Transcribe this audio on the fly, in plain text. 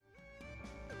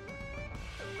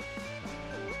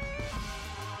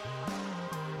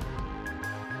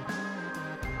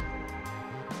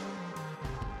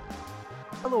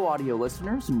Hello, audio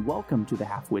listeners, and welcome to the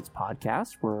Halfwits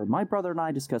Podcast, where my brother and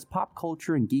I discuss pop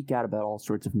culture and geek out about all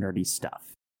sorts of nerdy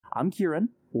stuff. I'm Kieran,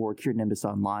 or Kieran Nimbus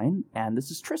online, and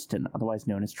this is Tristan, otherwise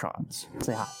known as Trons.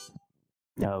 Say hi.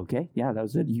 Okay, yeah, that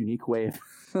was a unique way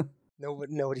of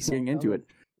Nobody's getting into it.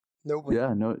 Nobody.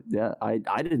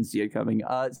 I didn't see it coming.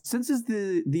 Since it's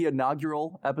the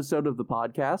inaugural episode of the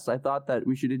podcast, I thought that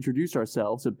we should introduce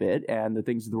ourselves a bit and the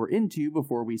things that we're into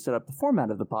before we set up the format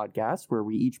of the podcast, where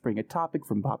we each bring a topic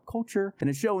from pop culture and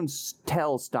a show and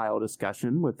tell style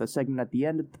discussion with a segment at the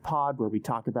end of the pod where we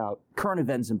talk about current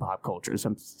events in pop culture,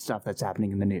 some stuff that's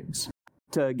happening in the news.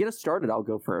 To get us started, I'll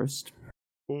go first.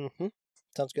 Mm-hmm.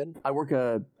 Sounds good. I work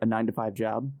a 9-to-5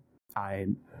 job. I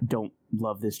don't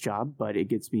love this job, but it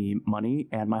gets me money,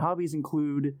 and my hobbies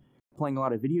include playing a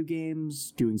lot of video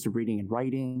games, doing some reading and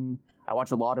writing. I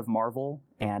watch a lot of Marvel,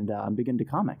 and I'm big into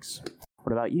comics.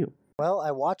 What about you? Well,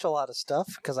 I watch a lot of stuff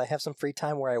because I have some free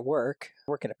time where I work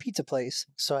at a pizza place,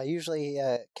 so I usually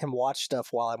can watch stuff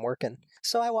while I'm working.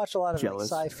 So I watch a lot of like,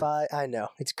 sci-fi. I know,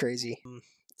 it's crazy.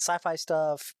 Sci-fi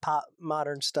stuff, pop,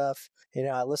 modern stuff. You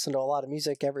know, I listen to a lot of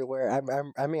music everywhere.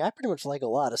 I mean, I pretty much like a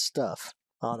lot of stuff.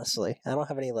 Honestly, I don't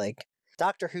have any like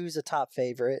Doctor Who's a top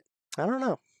favorite. I don't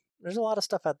know. There's a lot of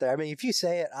stuff out there. I mean, if you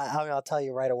say it, I'll tell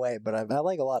you right away. But I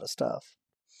like a lot of stuff.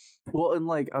 Well, and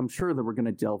like I'm sure that we're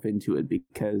gonna delve into it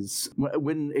because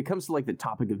when it comes to like the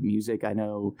topic of music, I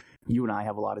know you and I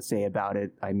have a lot to say about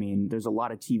it. I mean, there's a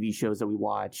lot of TV shows that we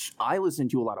watch. I listen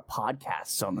to a lot of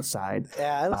podcasts on the side.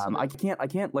 Yeah, I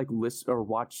can't like listen or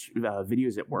watch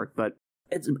videos at work, but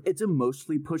it's a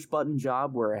mostly push button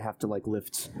job where I have to like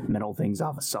lift metal things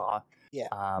off a saw. Yeah.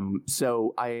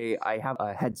 So I have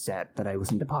a headset that I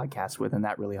listen to podcasts with, and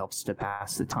that really helps to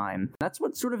pass the time. That's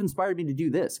what sort of inspired me to do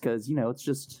this, because you know it's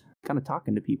just kind of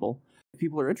talking to people. If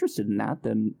people are interested in that,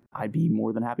 then I'd be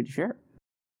more than happy to share it.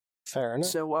 Fair enough.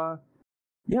 So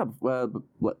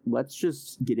let's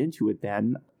just get into it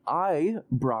then. I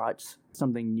brought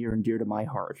something near and dear to my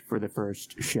heart for the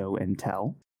first show and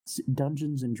tell.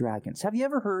 Dungeons and Dragons. Have you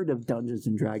ever heard of Dungeons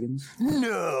and Dragons?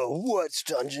 No, what's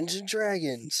Dungeons and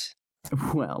Dragons?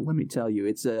 Well, let me tell you,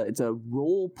 it's a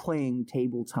role-playing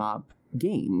tabletop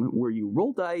game where you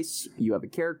roll dice, you have a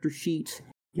character sheet.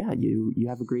 Yeah, you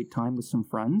have a great time with some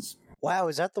friends. Wow,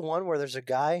 is that the one where there's a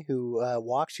guy who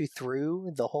walks you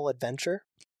through the whole adventure?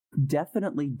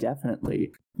 Definitely.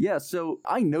 Yeah, so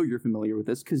I know you're familiar with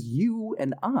this because you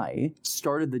and I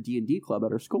started the D&D club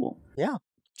at our school. Yeah.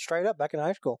 Straight up, back in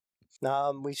high school.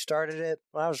 We started it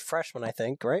when I was a freshman, I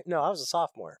think, right? No, I was a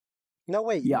sophomore. No,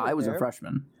 wait. Yeah, I was a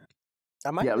freshman. I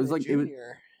might have been a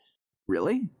junior.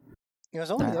 Really? I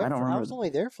was only there. I was only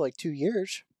there for like 2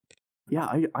 years. Yeah,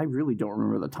 I really don't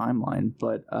remember the timeline,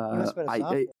 but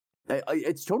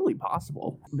it's totally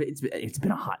possible. It's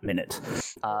been a hot minute.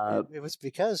 It was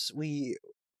because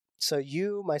so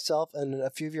you, myself, and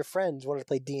a few of your friends wanted to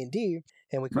play D&D,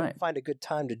 and we couldn't find a good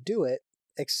time to do it,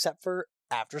 except for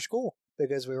after school,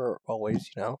 because we were always,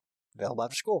 available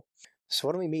after school. So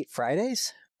what do we meet,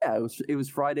 Fridays? Yeah, it was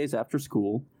Fridays after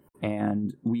school,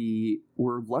 and we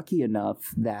were lucky enough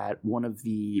that one of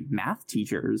the math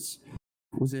teachers,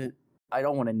 I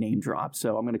don't want to name drop,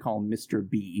 so I'm going to call him Mr.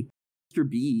 B. Mr.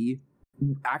 B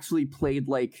actually played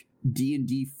like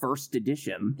D&D first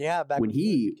edition. Yeah, back when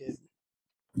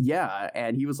Yeah,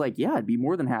 and he was like, yeah, I'd be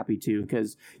more than happy to,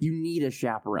 because you need a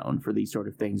chaperone for these sort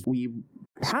of things. We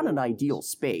had an ideal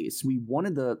space. We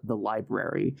wanted the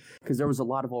library, because there was a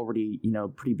lot of already,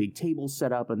 pretty big tables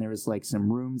set up, and there was like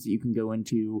some rooms that you can go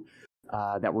into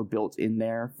that were built in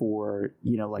there for,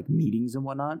 like meetings and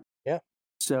whatnot. Yeah.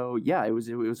 So, yeah, it was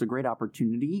a great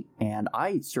opportunity, and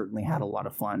I certainly had a lot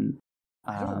of fun.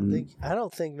 I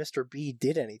don't think Mr. B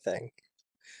did anything.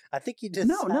 I think he just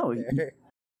sat there.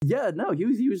 Yeah, no,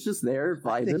 he was just there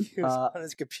vibing. I think he was on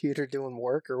his computer doing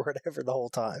work or whatever the whole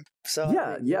time. So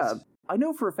yeah. I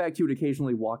know for a fact he would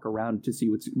occasionally walk around to see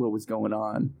what was going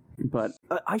on. But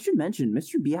I should mention,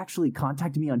 Mr. B actually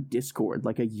contacted me on Discord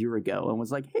like a year ago and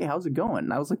was like, "Hey, how's it going?"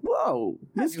 And I was like, "Whoa,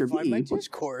 Mr. B!" My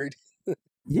Discord.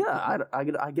 Yeah,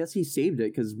 I guess he saved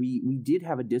it because we did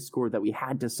have a Discord that we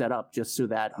had to set up just so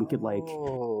that we could like.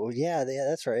 Oh yeah,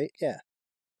 that's right. Yeah.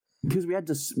 Because we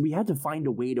had to find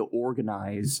a way to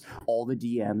organize all the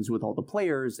DMs with all the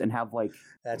players and have like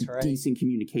decent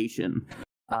communication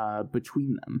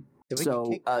between them. Did we get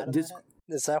kicked out of that?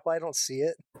 Is that why I don't see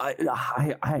it?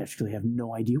 I actually have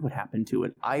no idea what happened to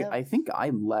it. I think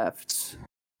I left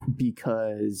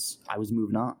because I was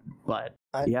moving on. But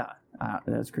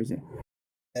that's crazy.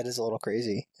 That is a little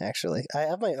crazy, actually. I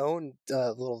have my own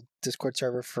little Discord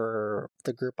server for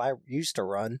the group I used to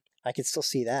run. I can still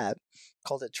see that.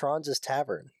 Called it Trons'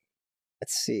 Tavern.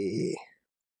 Let's see.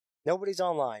 Nobody's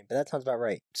online, but that sounds about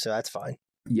right. So that's fine.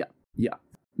 Yeah.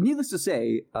 Needless to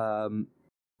say,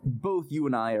 both you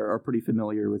and I are pretty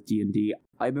familiar with D&D.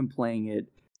 I've been playing it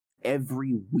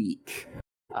every week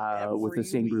with the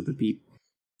same group of people.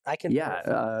 I can.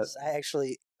 Yeah.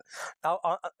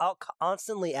 I'll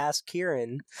constantly ask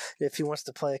Kieran if he wants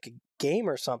to play like a game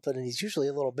or something, and he's usually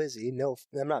a little busy. No,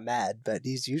 I'm not mad, but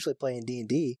he's usually playing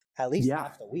D&D at least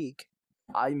half the week.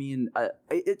 I mean,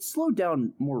 it slowed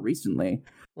down more recently.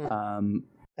 One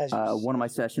of my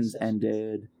sessions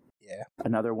ended. Yeah.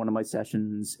 Another one of my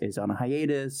sessions is on a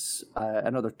hiatus.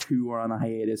 Another 2 are on a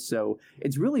hiatus. So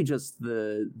it's really just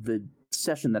the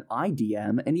session that I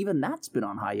DM, and even that's been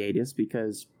on hiatus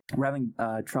because we're having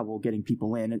trouble getting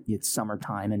people in. It's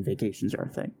summertime and vacations are a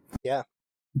thing. Yeah.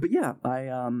 But yeah,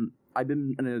 I've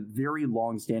been in a very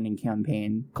long-standing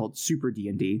campaign called Super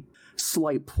D&D.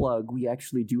 Slight plug, we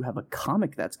actually do have a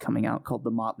comic that's coming out called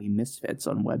The Motley Misfits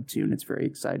on Webtoon. It's very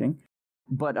exciting.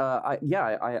 But I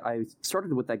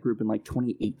started with that group in like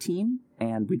 2018,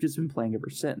 and we've just been playing ever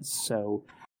since. So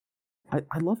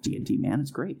I love D&D, man.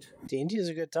 It's great. D&D is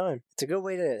a good time. It's a good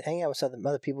way to hang out with some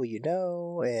other people you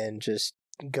know and just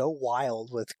go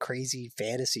wild with crazy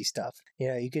fantasy stuff. You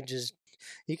know, you can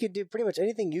do pretty much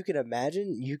anything you can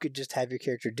imagine. You could just have your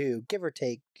character do, give or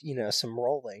take, some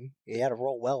rolling. You got to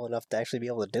roll well enough to actually be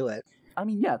able to do it. I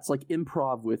mean, yeah, it's like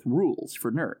improv with rules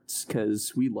for nerds,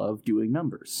 because we love doing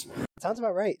numbers. Sounds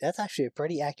about right. That's actually a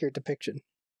pretty accurate depiction.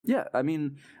 Yeah, I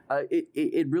mean,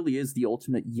 it really is the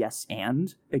ultimate yes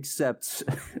and, except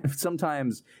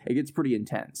sometimes it gets pretty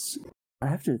intense. I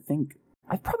have to think,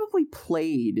 I've probably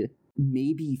played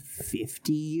maybe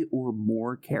 50 or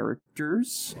more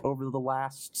characters over the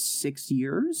last 6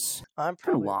 years. A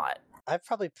lot. I've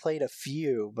probably played a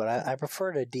few, but I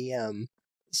prefer to DM.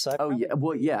 So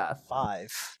yeah.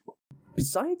 5.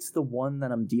 Besides the one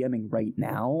that I'm DMing right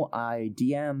now, I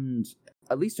DM'd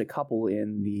at least a couple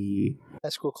in the high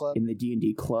school club, in the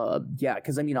D&D club. Yeah,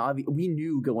 because I mean, we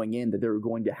knew going in that there were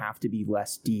going to have to be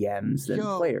less DMs than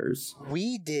players.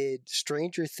 We did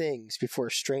Stranger Things before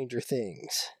Stranger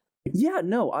Things. Yeah,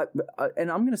 no,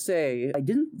 and I'm gonna say I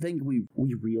didn't think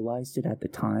we realized it at the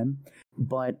time,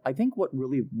 but I think what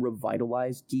really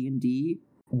revitalized D&D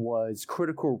was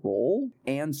Critical Role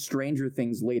and Stranger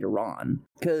Things later on,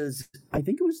 because I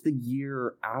think it was the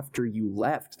year after you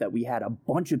left that we had a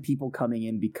bunch of people coming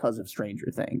in because of Stranger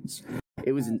Things.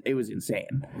 It was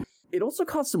insane. It also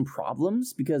caused some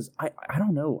problems because I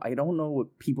don't know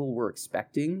what people were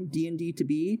expecting D&D to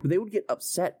be, but they would get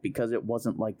upset because it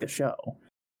wasn't like the show.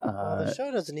 The show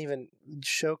doesn't even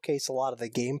showcase a lot of the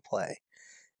gameplay.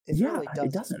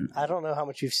 It doesn't. I don't know how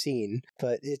much you've seen,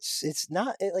 but it's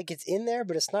not it's in there,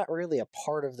 but it's not really a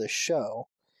part of the show.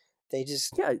 They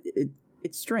just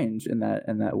it's strange in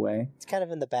that way. It's kind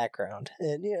of in the background,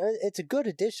 and it's a good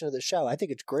addition to the show. I think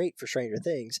it's great for Stranger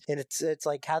Things, and it's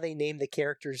like how they name the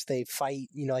characters they fight.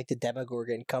 Like the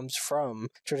Demogorgon comes from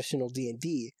traditional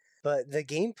D&D, but the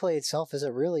gameplay itself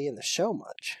isn't really in the show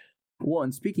much. Well,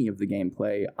 and speaking of the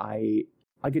gameplay,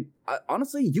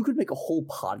 honestly, you could make a whole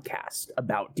podcast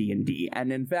about D&D.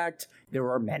 And in fact, there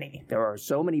are many. There are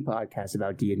so many podcasts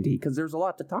about D&D because there's a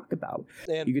lot to talk about.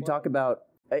 You could talk about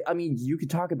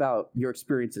your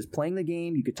experiences playing the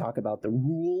game. You could talk about the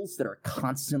rules that are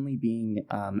constantly being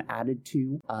added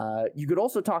to. You could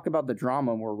also talk about the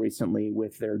drama more recently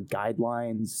with their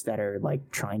guidelines that are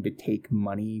like trying to take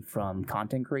money from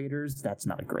content creators. That's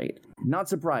not great. Not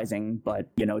surprising, but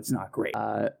it's not great.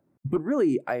 But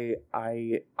really,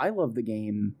 I love the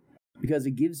game because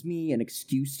it gives me an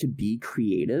excuse to be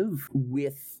creative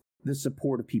with the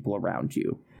support of people around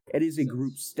you. It is a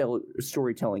group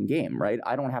storytelling game, right?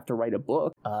 I don't have to write a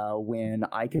book when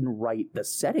I can write the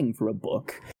setting for a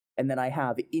book, and then I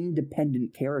have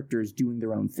independent characters doing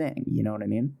their own thing. You know what I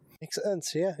mean? Makes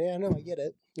sense. Yeah, no, I get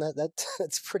it.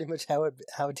 That's pretty much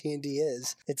how D&D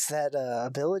is. It's that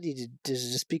ability to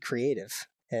just be creative.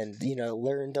 And,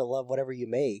 learn to love whatever you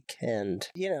make and,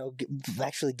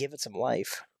 actually give it some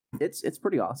life. It's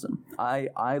pretty awesome.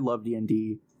 I love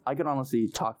D&D. I could honestly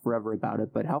talk forever about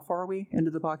it, but how far are we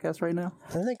into the podcast right now?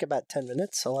 I think about 10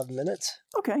 minutes, 11 minutes.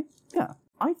 Okay, yeah.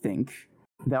 I think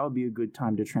that would be a good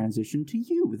time to transition to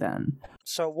you then.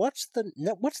 So what's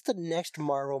the next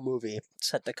Marvel movie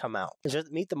set to come out? Is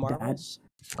it Meet the Marvels?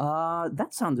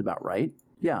 That sounds about right.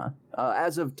 Yeah.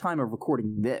 As of time of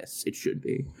recording this, it should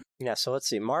be. Yeah, so let's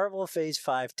see. Marvel Phase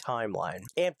 5 timeline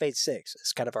and Phase 6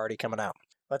 is kind of already coming out.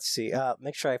 Let's see.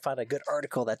 Make sure I find a good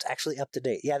article that's actually up to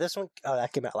date. Yeah, this one,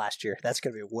 that came out last year. That's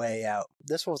going to be way out.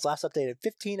 This one was last updated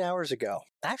 15 hours ago.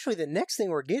 Actually, the next thing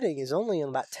we're getting is only in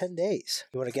about 10 days.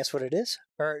 You want to guess what it is?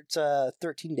 Or it's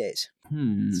 13 days.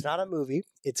 It's not a movie.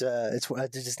 It's a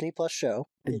Disney Plus show.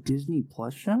 A Disney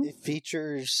Plus show? It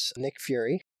features Nick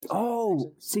Fury.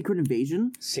 Oh, Secret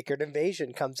Invasion? Secret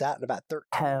Invasion comes out in about 13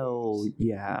 Hell days.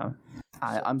 Yeah.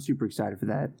 I'm super excited for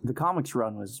that. The comics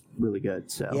run was really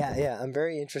good, so... Yeah, I'm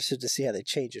very interested to see how they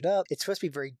change it up. It's supposed to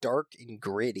be very dark and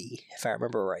gritty, if I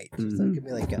remember right. So it's gonna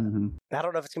be like I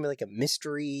don't know if it's going to be like a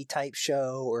mystery type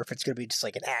show, or if it's going to be just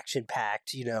like an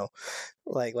action-packed,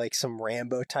 like some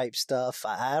Rambo type stuff.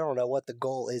 I don't know what the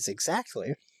goal is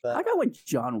exactly. But I got like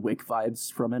John Wick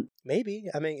vibes from it. Maybe.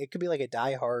 I mean, it could be like a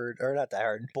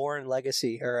Bourne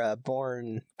Legacy, or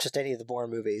just any of the Bourne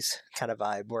movies kind of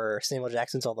vibe, where Samuel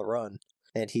Jackson's on the run,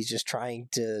 and he's just trying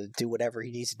to do whatever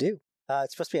he needs to do.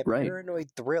 It's supposed to be a paranoid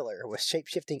thriller with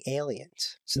shape-shifting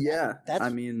aliens. So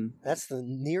that's the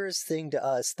nearest thing to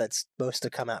us that's supposed to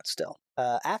come out still.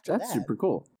 After that's super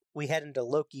cool. We head into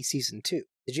Loki season 2.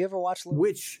 Did you ever watch Loki?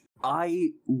 Which I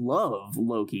love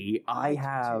Loki. I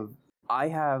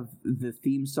have the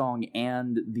theme song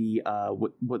and the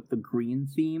what the green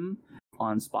theme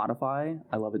on Spotify.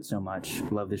 I love it so much.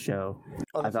 Love the show.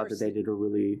 I thought that they did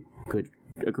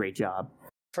a great job.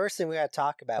 First thing we got to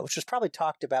talk about, which was probably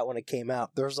talked about when it came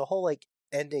out, there was a whole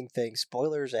ending thing.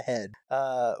 Spoilers ahead.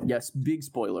 Yes, big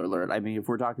spoiler alert. I mean, if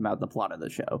we're talking about the plot of the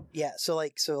show. Yeah. So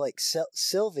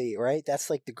Sylvie, right? That's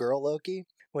like the girl Loki.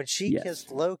 When she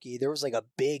kissed Loki, there was like a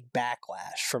big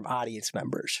backlash from audience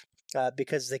members.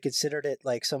 Because they considered it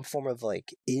like some form of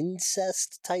like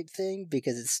incest type thing,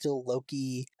 because it's still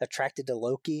Loki attracted to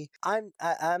Loki. I'm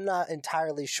not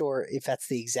entirely sure if that's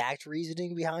the exact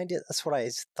reasoning behind it. That's what I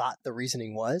thought the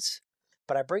reasoning was.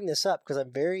 But I bring this up because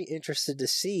I'm very interested to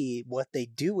see what they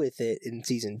do with it in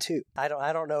season 2. I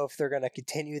don't know if they're going to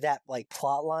continue that like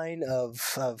plot line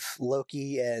of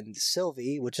Loki and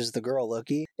Sylvie, which is the girl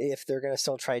Loki, if they're going to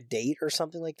still try date or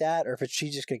something like that, or if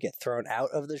she's just going to get thrown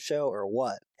out of the show or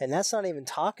what. And that's not even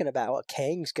talking about what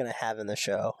Kang's going to have in the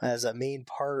show as a main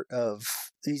part of,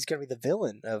 he's going to be the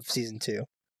villain of season 2.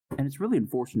 And it's really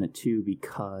unfortunate too,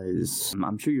 because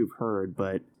I'm sure you've heard,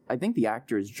 but I think the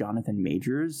actor is Jonathan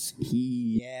Majors.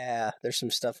 There's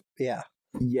some stuff.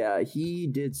 Yeah, he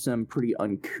did some pretty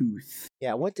uncouth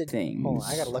things. Hold on,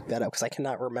 I gotta look that up because I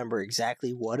cannot remember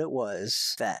exactly what it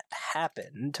was that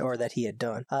happened or that he had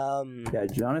done.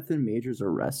 Jonathan Majors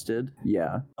arrested.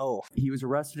 Yeah. Oh. He was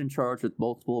arrested and charged with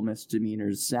multiple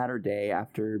misdemeanors Saturday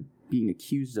after being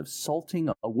accused of assaulting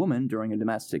a woman during a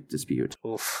domestic dispute.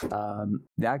 Oof.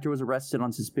 The actor was arrested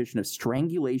on suspicion of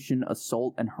strangulation,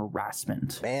 assault, and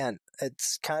harassment. Man,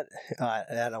 it's kind of,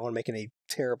 I don't want to make any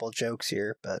terrible jokes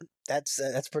here, but that's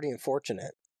pretty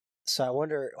unfortunate. So I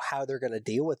wonder how they're going to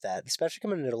deal with that, especially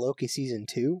coming into Loki season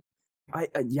 2.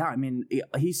 I mean,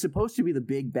 he's supposed to be the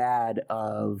big bad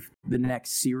of the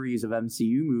next series of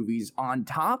MCU movies, on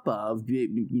top of,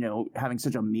 having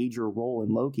such a major role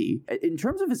in Loki. In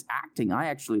terms of his acting, I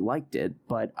actually liked it,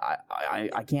 but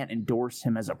I can't endorse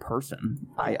him as a person.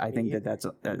 I think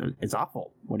it's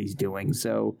awful what he's doing.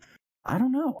 So I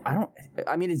don't know.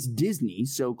 I mean, it's Disney,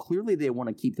 so clearly they want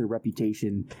to keep their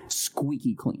reputation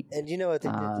squeaky clean. And you know what they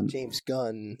did to James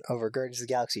Gunn over Guardians of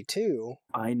the Galaxy 2?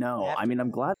 I know. I mean,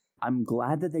 I'm glad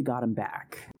that they got him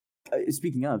back.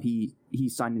 Speaking of, he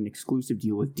signed an exclusive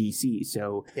deal with DC,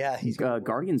 so he's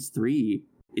Guardians 3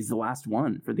 is the last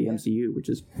one for the MCU, which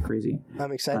is crazy.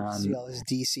 I'm excited to see all this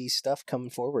DC stuff coming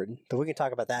forward, but we can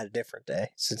talk about that a different day,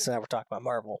 since now we're talking about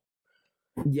Marvel.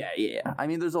 Yeah. I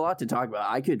mean, there's a lot to talk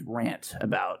about. I could rant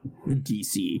about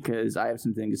DC, because I have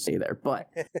some things to say there, but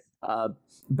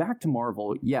back to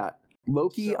Marvel,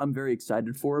 Loki, I'm very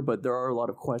excited for, but there are a lot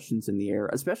of questions in the air,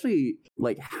 especially,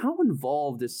 like, how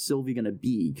involved is Sylvie going to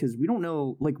be? Because we don't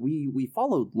know, like, we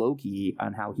followed Loki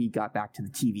on how he got back to the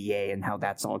TVA and how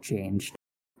that's all changed.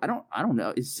 I don't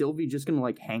know. Is Sylvie just going to,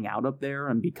 like, hang out up there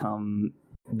and become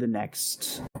the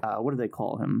next, what do they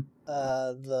call him?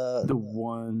 The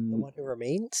one who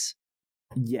remains?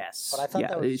 Yes. But I thought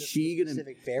that was just a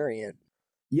specific variant.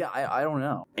 Yeah, I don't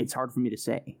know. It's hard for me to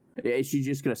say. Is she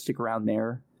just going to stick around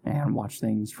there and watch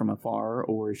things from afar,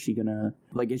 or is she gonna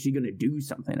do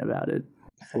something about it,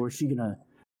 or is she gonna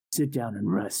sit down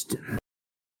and rest?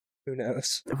 Who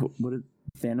knows? What did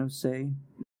Thanos say?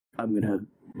 I'm gonna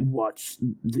watch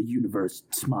the universe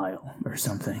smile or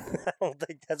something. I don't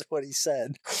think that's what he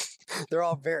said. They're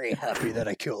all very happy that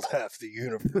I killed half the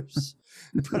universe.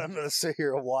 But I'm going to sit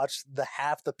here and watch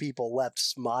half the people left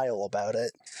smile about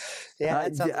it. Yeah,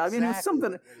 that sounds exactly it's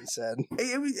something what he said.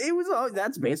 It was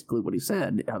that's basically what he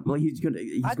said. Well, he's gonna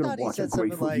watch a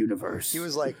grateful universe. He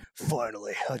was like,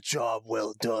 finally, a job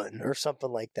well done, or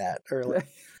something like that. Or like,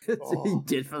 he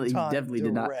definitely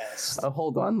did not.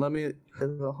 Hold on, let me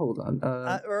hold on.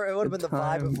 Or it would have been the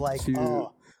vibe of like,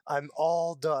 I'm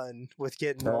all done with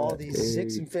getting all these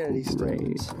 6 Infinity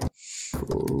Stones.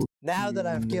 Now that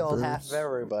I've killed half of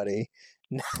everybody,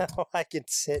 now I can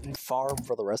sit and farm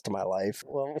for the rest of my life.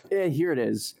 Well, yeah, here it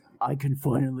is. I can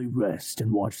finally rest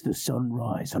and watch the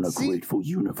sunrise on a grateful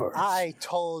universe. I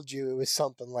told you it was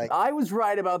something like I was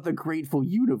right about the grateful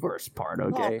universe part,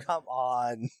 okay? Oh, come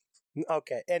on.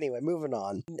 Okay, anyway, moving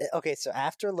on. Okay, so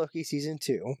after Loki Season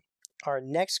 2, our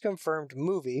next confirmed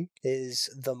movie is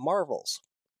The Marvels,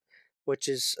 which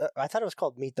is, I thought it was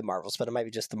called Meet the Marvels, but it might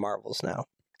be just The Marvels now.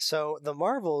 So The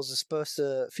Marvels is supposed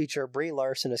to feature Brie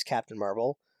Larson as Captain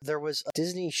Marvel. There was a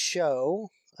Disney show,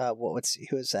 let's see,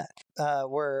 who is that?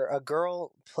 Where a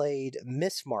girl played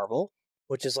Miss Marvel,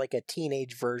 which is like a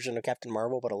teenage version of Captain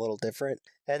Marvel, but a little different.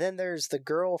 And then there's the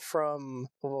girl from,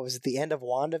 what was it, the end of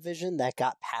WandaVision that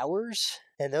got powers?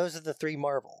 And those are the 3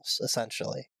 Marvels,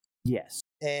 essentially. Yes.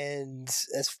 And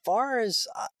as far as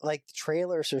like the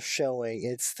trailers are showing,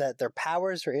 it's that their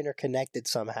powers are interconnected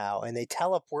somehow, and they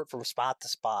teleport from spot to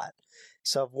spot.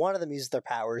 So if one of them uses their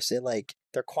powers,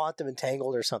 they're quantum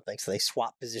entangled or something, so they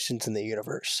swap positions in the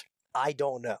universe. I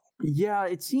don't know. Yeah,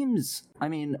 it seems. I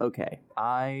mean, okay,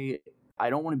 I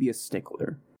don't want to be a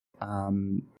stickler,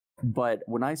 but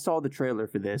when I saw the trailer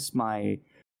for this, my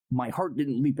heart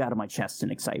didn't leap out of my chest in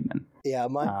excitement. Yeah,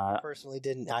 mine personally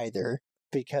didn't either.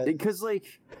 Because like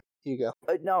you go.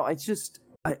 No, it's just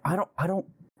I don't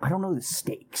know the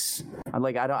stakes. I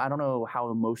don't know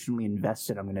how emotionally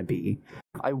invested I'm gonna be.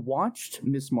 I watched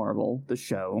Miss Marvel, the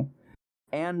show,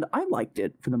 and I liked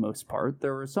it for the most part.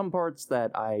 There were some parts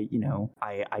that I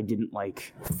didn't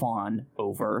fawn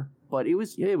over, but it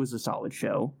was a solid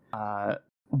show.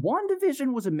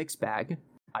 WandaVision was a mixed bag.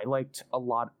 I liked a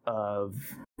lot of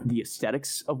the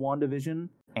aesthetics of WandaVision,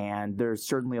 and there's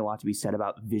certainly a lot to be said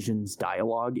about Vision's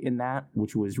dialogue in that,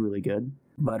 which was really good.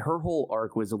 But her whole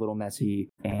arc was a little messy,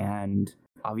 and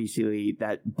obviously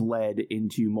that bled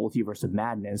into Multiverse of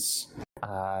Madness.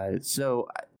 So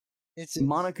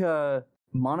Monica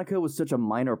was such a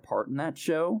minor part in that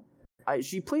show.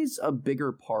 She plays a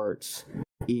bigger part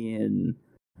in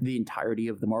the entirety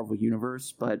of the Marvel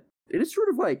Universe, but it just sort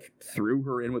of threw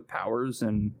her in with powers.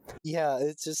 And yeah,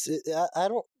 it's just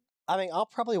I'll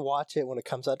probably watch it when it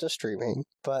comes out to streaming,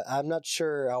 but I'm not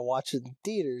sure I'll watch it in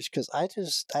theaters because I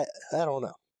don't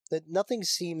know. Nothing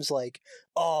seems like,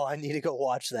 oh, I need to go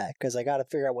watch that because I got to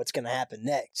figure out what's going to happen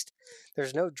next.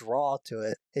 There's no draw to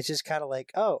it. It's just kind of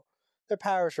like, oh, their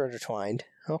powers are intertwined.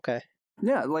 Okay.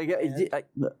 Yeah,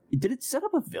 did it set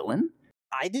up a villain?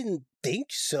 I didn't think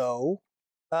so.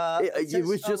 It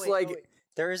was just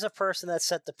there is a person that's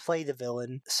set to play the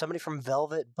villain. Somebody from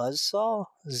Velvet Buzzsaw?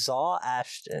 Zaw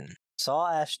Ashton.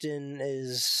 Zaw Ashton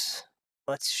is...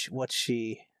 What's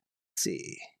she... Let's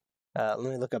see. Let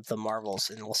me look up the Marvels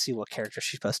and we'll see what character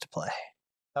she's supposed to play.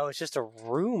 Oh, it's just a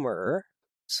rumor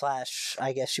 /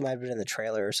 I guess she might have been in the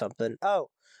trailer or something.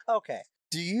 Oh, okay.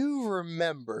 Do you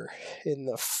remember in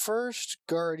the first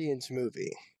Guardians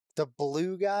movie, the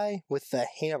blue guy with the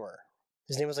hammer?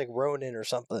 His name was Ronan or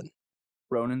something.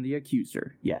 Ronan the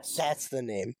Accuser, yes. That's the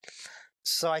name.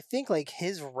 So I think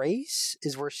his race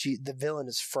is where the villain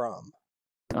is from.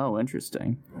 Oh,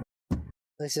 interesting.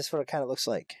 That's just what it kind of looks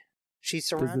like. She's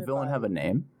surrounded. Does the villain have a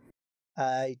name?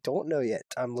 I don't know yet.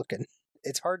 I'm looking.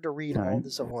 It's hard to read all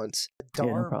this at once.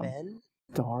 Ben?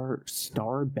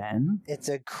 Star Ben? It's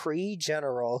a Kree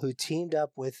general who teamed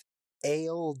up with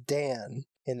Ale Dan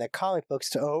in the comic books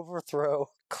to overthrow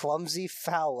Clumsy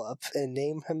Foul-Up and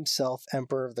name himself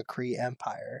Emperor of the Kree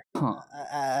Empire. Huh.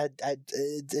 I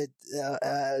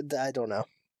don't know.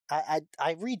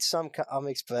 I read some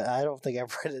comics, but I don't think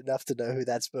I've read enough to know who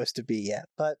that's supposed to be yet.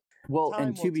 But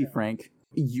and to be frank,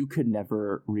 you could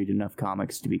never read enough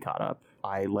comics to be caught up.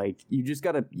 You just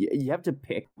gotta, you have to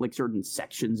pick certain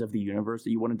sections of the universe that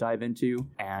you want to dive into,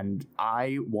 and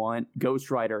I want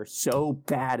Ghost Rider so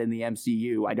bad in the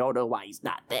MCU. I don't know why he's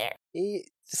not there.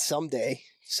 Someday,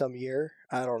 some year,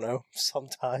 I don't know,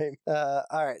 sometime. All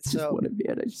right, so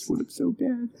I just want him so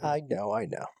bad. I know.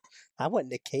 I want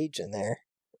Nick Cage in there.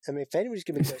 I mean, if anybody's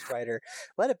going to be Ghost Rider,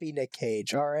 let it be Nick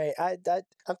Cage, all right?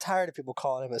 I'm tired of people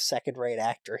calling him a second-rate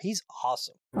actor. He's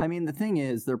awesome. I mean, the thing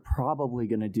is, they're probably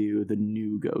going to do the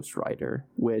new Ghost Rider,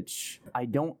 which I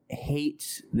don't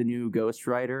hate the new Ghost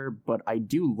Rider, but I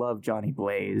do love Johnny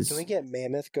Blaze. Can we get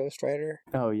Mammoth Ghost Rider?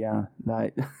 Oh, yeah.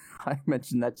 I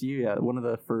mentioned that to you. Yeah, one of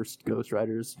the first Ghost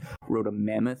Riders wrote a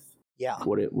mammoth. Yeah.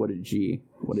 What a G.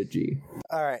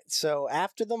 All right. So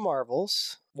after the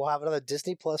Marvels, we'll have another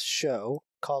Disney Plus show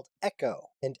called Echo.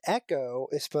 And Echo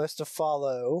is supposed to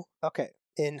follow... Okay.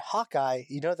 In Hawkeye,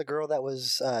 you know the girl that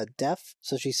was deaf,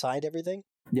 so she signed everything?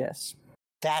 Yes.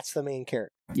 That's the main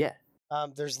character. Yeah.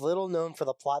 There's little known for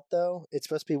the plot, though. It's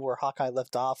supposed to be where Hawkeye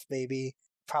left off, maybe.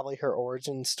 Probably her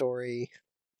origin story.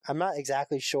 I'm not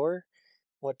exactly sure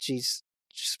what she's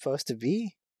supposed to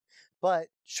be. But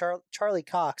Charlie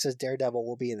Cox as Daredevil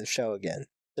will be in the show again,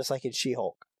 just like in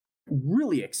She-Hulk.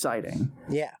 Really exciting.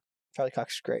 Yeah, Charlie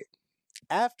Cox is great.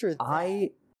 After that...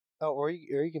 or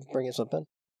you can bring in something.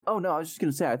 Oh, no, I was just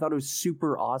going to say, I thought it was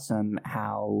super awesome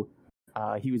how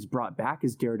he was brought back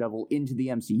as Daredevil into the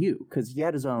MCU, because he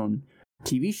had his own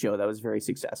TV show that was very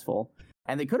successful,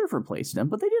 and they could have replaced him,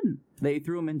 but they didn't. They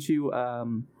threw him into,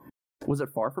 was it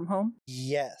Far From Home?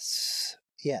 Yes.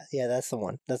 Yeah, that's the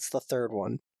one. That's the third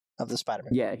one of the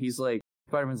Spider-Man. Yeah,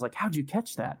 Spider-Man's like, how'd you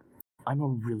catch that? I'm a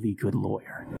really good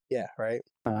lawyer. Yeah, right.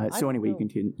 So anyway, you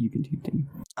continue.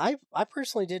 I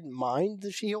personally didn't mind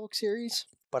the She-Hulk series,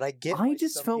 but I get I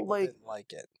just felt like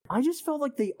it. I just felt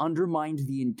like they undermined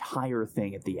the entire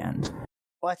thing at the end.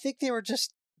 Well, I think they were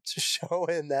just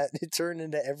showing that it turned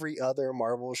into every other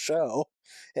Marvel show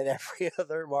and every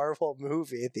other Marvel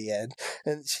movie at the end.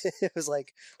 And it was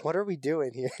like, what are we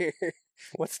doing here?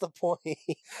 What's the point?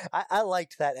 I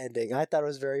liked that ending. I thought it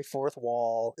was very fourth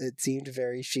wall. It seemed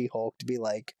very She-Hulk to be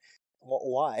like,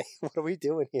 why? What are we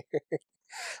doing here?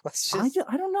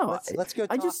 I don't know. Let's go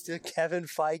talk to Kevin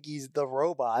Feige's the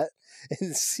robot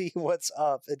and see what's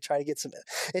up and try to get some.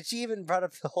 And she even brought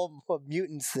up the whole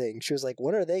mutants thing. She was like,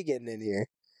 "When are they getting in here?"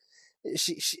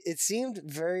 It seemed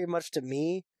very much to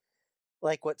me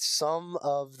like what some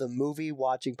of the movie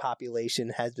watching population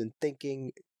has been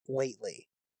thinking lately.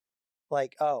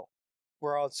 Like, oh,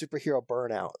 we're all superhero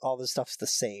burnout. All this stuff's the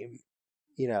same,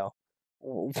 you know.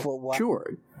 Well,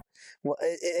 sure. Well,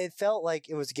 it felt like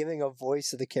it was giving a voice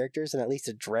to the characters and at least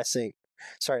addressing,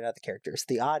 sorry, not the characters,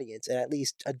 the audience, and at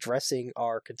least addressing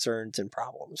our concerns and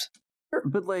problems.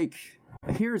 But, like,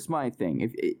 here's my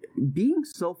thing. Being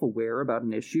self-aware about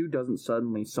an issue doesn't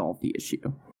suddenly solve the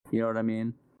issue. You know what I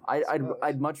mean?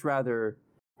 I'd much rather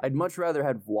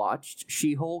have watched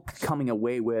She-Hulk coming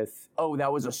away with, oh,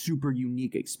 that was a super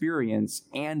unique experience,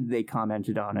 and they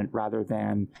commented on it, rather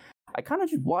than... I kind of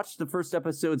just watched the first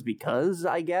episodes because,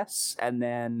 I guess, and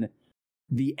then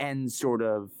the end sort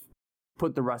of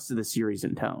put the rest of the series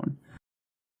in tone.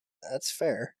 That's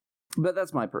fair. But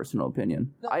that's my personal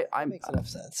opinion. No, that makes enough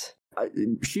sense.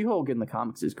 She-Hulk in the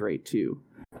comics is great, too.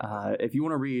 If you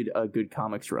want to read a good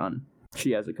comics run,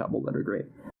 she has a couple that are great.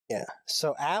 Yeah.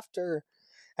 So after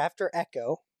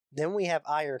Echo, then we have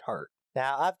Ironheart.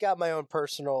 Now, I've got my own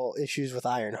personal issues with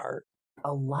Ironheart.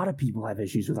 A lot of people have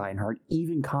issues with Ironheart,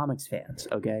 even comics fans,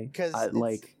 okay? Because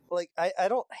I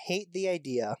don't hate the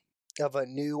idea of a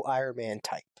new Iron Man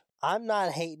type. I'm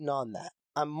not hating on that.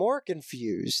 I'm more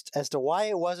confused as to why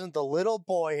it wasn't the little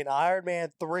boy in Iron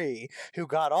Man 3 who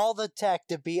got all the tech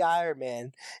to be Iron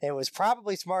Man and was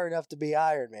probably smart enough to be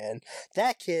Iron Man.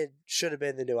 That kid should have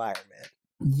been the new Iron Man.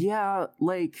 Yeah,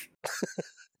 like...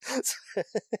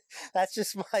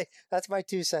 that's my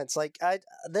 2 cents. Like,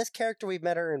 this character, we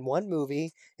met her in one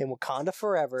movie in Wakanda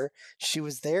Forever. She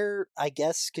was there, I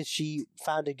guess, because she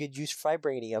found a good use for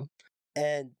vibranium,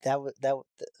 and that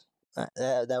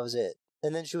was it.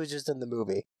 And then she was just in the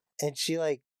movie, and she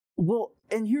like. Well,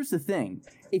 and here's the thing: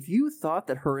 if you thought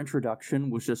that her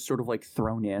introduction was just sort of like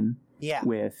thrown in,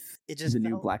 with the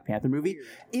new Black Panther movie, weird.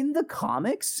 In the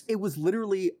comics, it was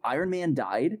literally Iron Man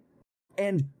died,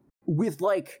 and with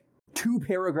like 2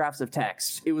 paragraphs of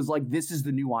text, it was like, this is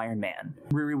the new Iron Man.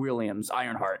 Riri Williams,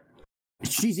 Ironheart.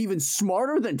 She's even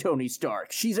smarter than Tony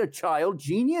Stark. She's a child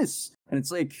genius. And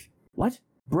it's like, what?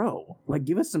 Bro, like,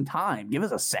 give us some time. Give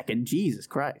us a second. Jesus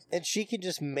Christ. And she can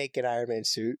just make an Iron Man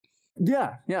suit.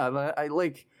 Yeah.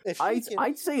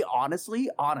 I'd say honestly,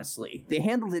 they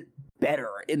handled it better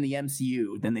in the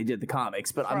MCU than they did the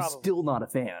comics, but probably. I'm still not a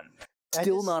fan.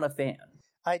 Not a fan.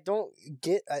 I don't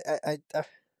get...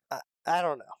 I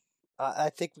don't know. I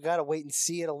think we gotta wait and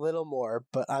see it a little more,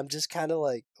 but I'm just kind of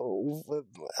like,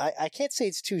 I can't say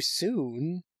it's too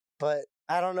soon, but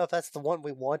I don't know if that's the one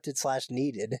we wanted /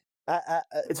 needed.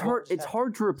 It's hard. It's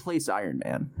hard to replace Iron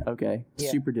Man. Okay,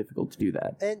 super difficult to do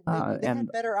that. And they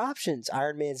had better options.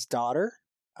 Iron Man's daughter,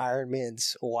 Iron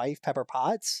Man's wife, Pepper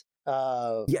Potts.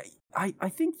 I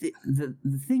think the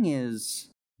thing is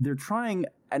they're trying,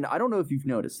 and I don't know if you've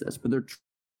noticed this, but they're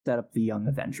set up the Young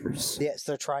Avengers. Yes,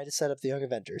 they're trying to set up the Young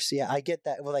Avengers. Yeah, I get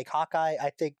that. Well, like Hawkeye,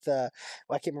 I think I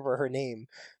can't remember her name,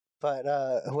 but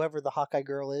whoever the Hawkeye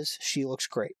girl is, she looks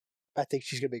great. I think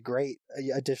she's going to be a great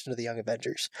addition to the Young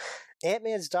Avengers.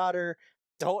 Ant-Man's daughter,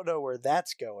 don't know where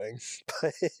that's going,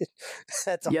 but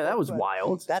that was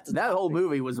wild. That whole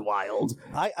movie was wild.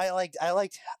 I liked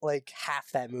like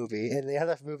half that movie, and the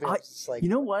other movie was just like, you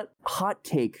know what? Hot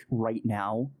take right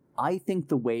now. I think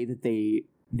the way that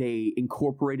they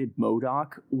incorporated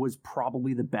MODOK was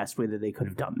probably the best way that they could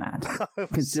have done that,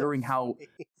 considering how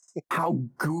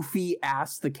goofy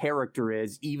ass the character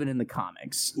is, even in the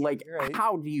comics. Like, right.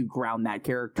 How do you ground that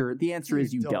character? The answer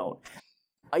is you don't.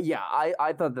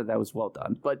 I thought that was well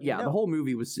done. But the whole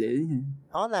movie was...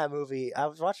 On that movie, I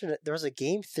was watching it. There was a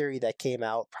game theory that came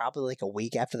out probably like a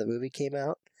week after the movie came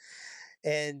out.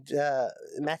 And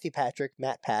Matthew Patrick,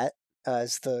 Matt Pat,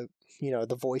 is the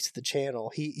voice of the channel.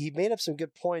 He made up some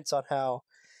good points on how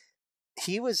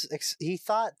he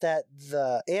thought that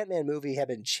the Ant-Man movie had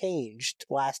been changed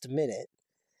last minute,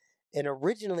 and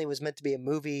originally was meant to be a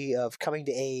movie of coming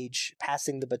to age,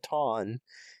 passing the baton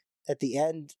at the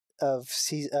end of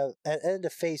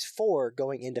phase 4,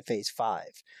 going into phase 5,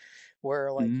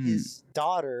 where like his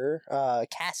daughter,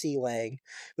 Cassie Lang,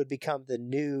 would become the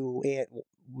new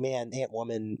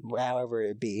Ant-Woman, however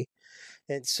it be.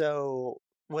 And so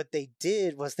what they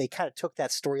did was they kind of took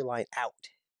that storyline out.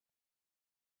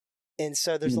 And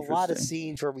so there's a lot of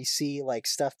scenes where we see like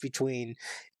stuff between,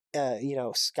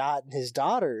 Scott and his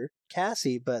daughter,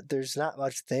 Cassie, but there's not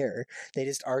much there. They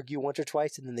just argue once or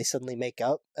twice and then they suddenly make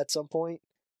up at some point.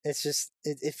 It's just,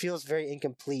 it feels very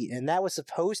incomplete. And that was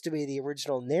supposed to be the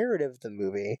original narrative of the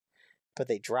movie, but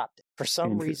they dropped it for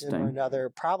some reason or another,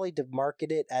 probably to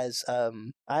market it as,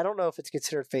 I don't know if it's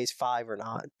considered phase 5 or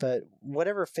not, but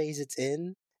whatever phase it's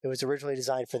in, it was originally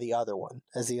designed for the other one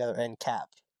as the other end cap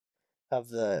of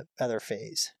the other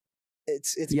phase.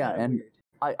 It's and weird.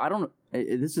 I don't.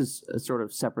 This is a sort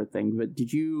of separate thing, but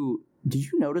did you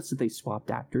notice that they swapped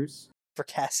actors for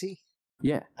Cassie?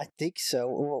 Yeah, I think so.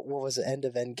 What was the end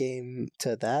of Endgame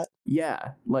to that?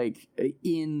 Yeah, like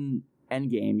in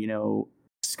Endgame,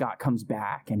 Scott comes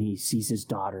back and he sees his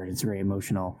daughter, and it's very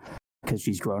emotional because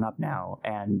she's grown up now.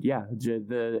 And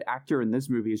the actor in this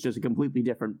movie is just a completely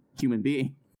different human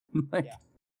being.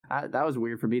 That was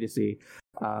weird for me to see.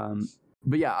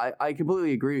 But I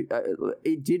completely agree.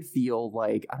 It did feel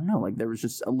like, I don't know, like there was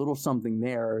just a little something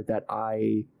there that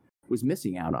I was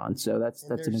missing out on. So that's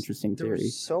an interesting theory.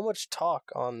 There's so much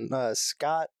talk on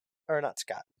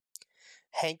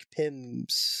Hank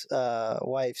Pym's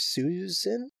wife,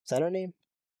 Susan. Is that her name?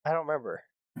 I don't remember.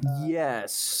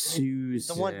 Yes,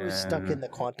 Susan. The one who was stuck in the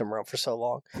quantum realm for so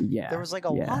long. Yeah. There was like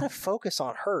a lot of focus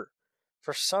on her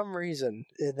for some reason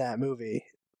in that movie.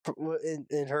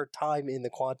 In her time in the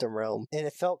quantum realm, and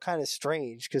it felt kind of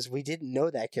strange because we didn't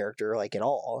know that character like at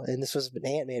all, and this was an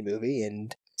Ant-Man movie,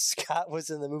 and Scott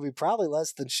was in the movie probably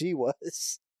less than she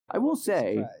was. I will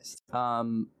say,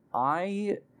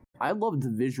 I loved the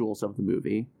visuals of the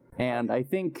movie, and I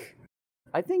think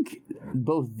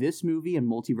both this movie and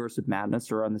Multiverse of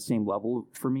Madness are on the same level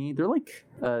for me. They're like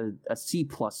a C+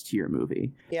 tier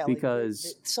movie,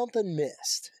 because like something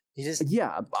missed. You just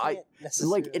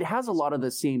it has a lot of the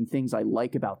same things I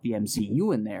like about the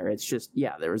MCU in there. It's just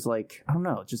there was like, I don't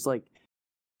know, just like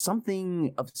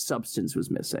something of substance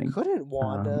was missing. Couldn't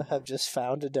Wanda have just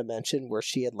found a dimension where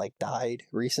she had like died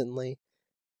recently,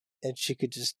 and she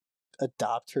could just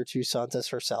adopt her 2 sons as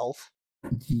herself?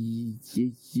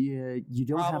 Yeah, you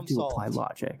don't have to apply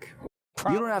logic.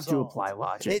 You don't have to apply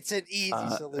logic. It's an easy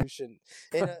solution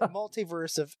in a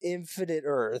multiverse of infinite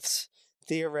Earths.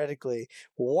 Theoretically,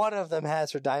 one of them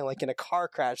has her dying like in a car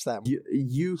crash.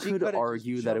 You could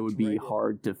argue that it would be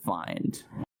hard to find,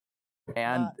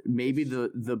 and maybe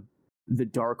the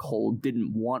Darkhold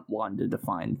didn't want Wanda to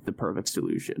find the perfect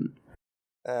solution.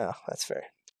 Oh, that's fair.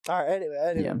 All right.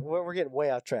 Anyway, we're getting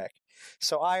way off track.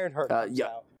 So Ironheart comes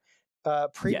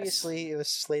out. Previously, it was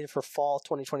slated for fall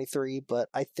 2023, but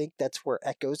I think that's where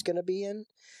Echo's going to be in.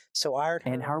 So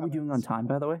Ironheart. And how are we doing on time,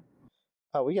 by the way?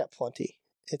 Oh, we got plenty.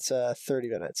 It's 30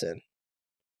 minutes in.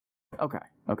 Okay.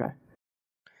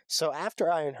 So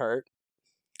after Ironheart,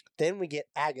 then we get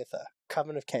Agatha,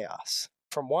 Coven of Chaos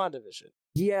from WandaVision.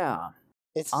 Yeah.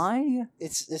 It's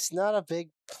not a big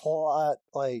plot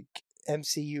like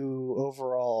MCU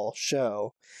overall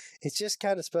show. It's just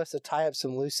kind of supposed to tie up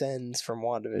some loose ends from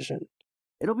WandaVision.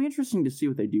 It'll be interesting to see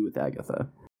what they do with Agatha.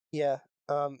 Yeah.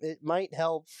 It might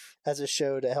help as a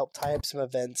show to help tie up some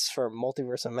events from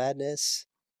Multiverse of Madness.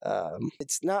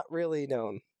 It's not really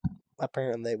known,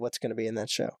 apparently, what's going to be in that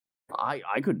show.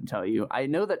 I couldn't tell you. I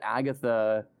know that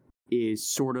Agatha is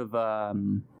sort of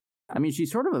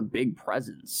she's sort of a big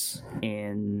presence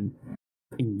in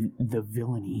the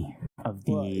villainy of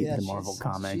the Marvel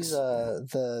comics. She's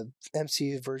the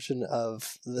MCU version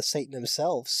of the Satan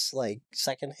himself's like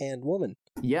secondhand woman.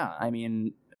 Yeah, I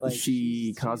mean, like,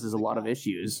 she causes a lot of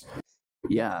issues.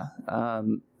 Yeah.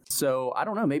 So I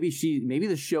don't know. Maybe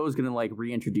the show is gonna like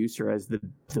reintroduce her as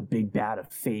the big bad of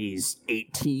Phase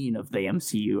 18 of the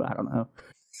MCU. I don't know.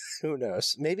 Who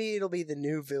knows? Maybe it'll be the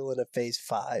new villain of Phase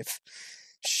 5.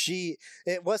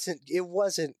 It wasn't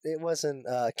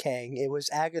Kang. It was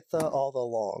Agatha all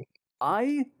along.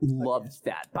 I loved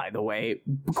that, by the way.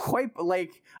 Quite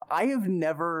like, I have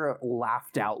never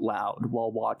laughed out loud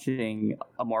while watching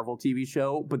a Marvel TV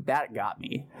show, but that got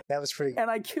me. That was pretty.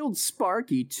 And I killed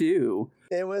Sparky too.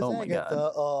 It was Agatha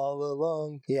all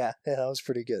along. Yeah, that was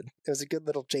pretty good. It was a good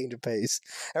little change of pace.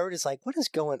 Everybody's like, what is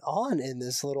going on in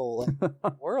this little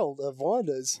world of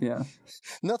Wanda's? Yeah.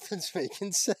 Nothing's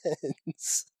making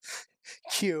sense.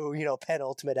 Cue,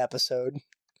 penultimate episode.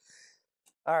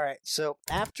 All right, so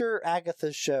after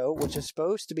Agatha's show, which is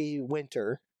supposed to be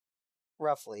winter,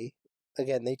 roughly,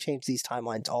 again, they change these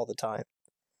timelines all the time.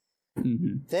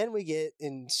 Mm-hmm. Then we get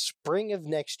in spring of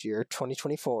next year,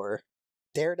 2024,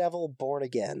 Daredevil Born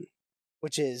Again,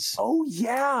 which is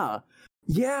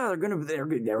they're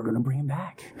gonna bring him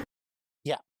back.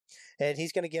 Yeah, and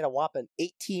he's gonna get a whopping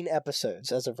 18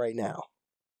 episodes as of right now.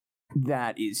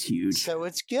 That is huge. So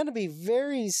it's gonna be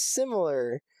very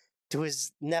similar to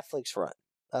his Netflix run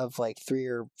of like 3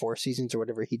 or 4 seasons or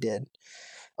whatever he did.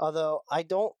 Although I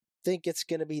don't think it's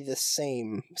going to be the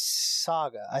same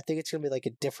saga. I think it's going to be like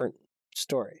a different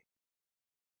story.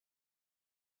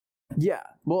 Yeah.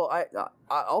 Well,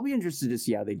 I'll be interested to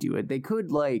see how they do it. They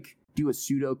could like do a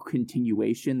pseudo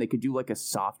continuation. They could do like a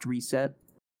soft reset.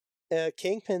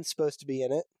 Kingpin's supposed to be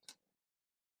in it.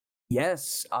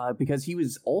 Yes, because he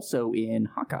was also in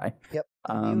Hawkeye. Yep,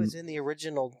 he was in the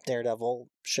original Daredevil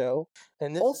show.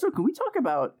 And also, can we talk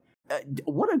about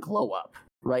what a glow up?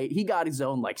 Right, he got his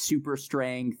own like super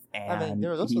strength, and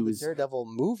there was also the Daredevil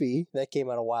movie that came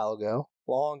out a while ago,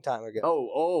 long time ago.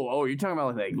 Oh! You're talking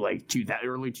about like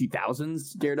early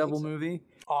 2000s Daredevil movie?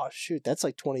 Oh shoot, that's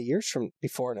like 20 years from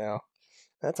before now.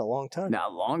 That's a long time. No,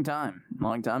 long time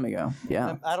ago.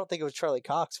 Yeah, I don't think it was Charlie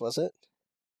Cox, was it?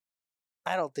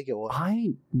 I don't think it was.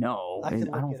 I don't think it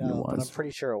was. But I'm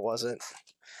pretty sure it wasn't.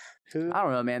 Who? I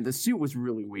don't know, man. The suit was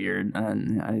really weird,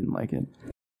 and I didn't like it.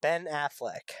 Ben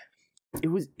Affleck. It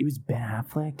was Ben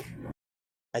Affleck.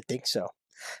 I think so.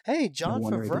 Hey, Jon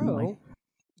Favreau,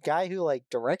 guy who like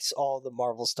directs all the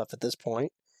Marvel stuff at this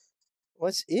point,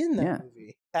 was in that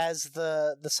movie as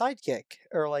the sidekick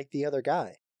or like the other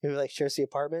guy who like shares the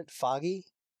apartment, Foggy.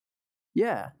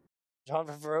 Yeah, Jon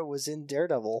Favreau was in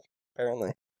Daredevil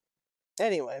apparently.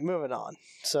 Anyway, moving on.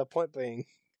 So, point being,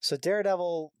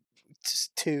 Daredevil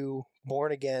 2,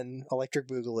 Born Again, Electric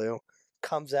Boogaloo,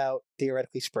 comes out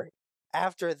theoretically spring.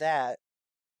 After that,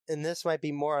 and this might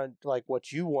be more on like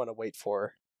what you want to wait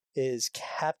for, is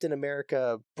Captain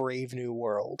America: Brave New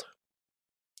World,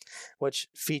 which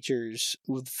features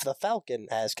the Falcon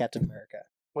as Captain America.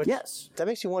 Which, yes, that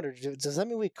makes me wonder: does that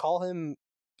mean we call him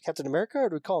Captain America, or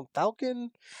do we call him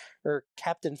Falcon, or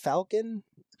Captain Falcon?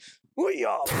 We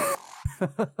are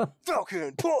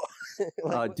Falcon.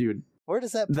 Dude, where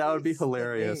does that? That would be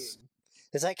hilarious.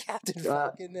 Is that Captain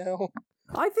Falcon now?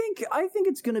 I think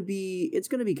it's gonna be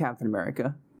Captain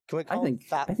America. Can we call him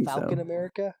Falcon so.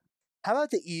 America? How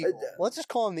about the Eagle? Let's just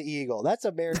call him the Eagle. That's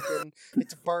American.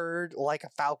 It's a bird like a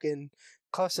falcon.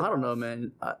 Close enough. I don't know,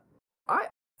 man. I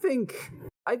think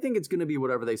it's gonna be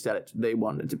whatever they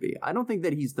wanted it to be. I don't think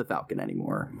that he's the Falcon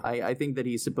anymore. I think that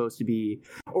he's supposed to be,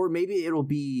 or maybe it'll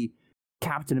be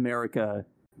Captain America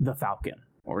the Falcon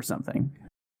or something.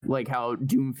 Like how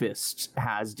Doomfist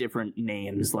has different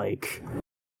names, like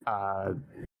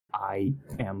I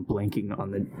am blanking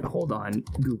on the. Hold on,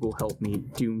 Google help me.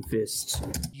 Doomfist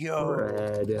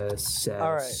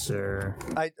predecessor.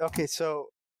 All right. Okay, so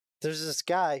there's this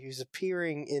guy who's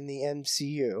appearing in the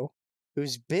MCU,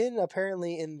 who's been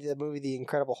apparently in the movie The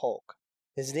Incredible Hulk.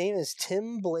 His name is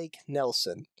Tim Blake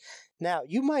Nelson. Now,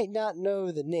 you might not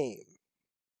know the name,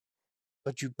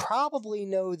 but you probably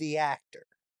know the actor.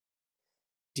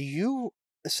 Do you?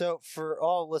 So, for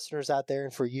all listeners out there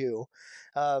and for you,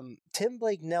 Tim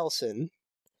Blake Nelson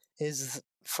is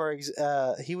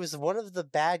he was one of the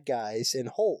bad guys in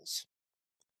Holes.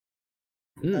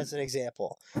 as an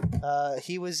example.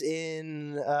 He was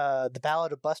in The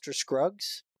Ballad of Buster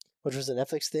Scruggs, which was a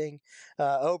Netflix thing.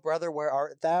 Oh Brother, Where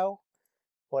Art Thou?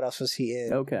 What else was he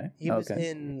in? He was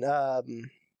in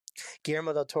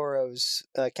Guillermo del Toro's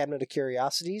Cabinet of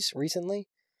Curiosities recently.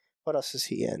 What else is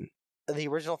he in? The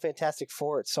original Fantastic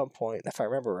Four at some point, if I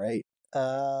remember right.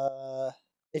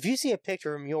 If you see a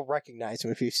picture of him, you'll recognize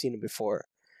him if you've seen him before.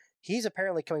 He's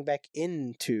apparently coming back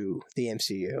into the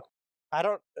MCU. I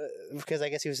don't, because I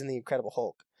guess he was in The Incredible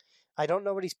Hulk. I don't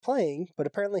know what he's playing, but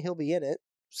apparently he'll be in it,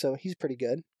 so he's pretty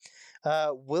good.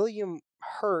 William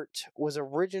Hurt was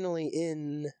originally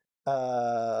in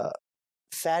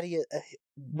Thaddeus.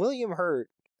 William Hurt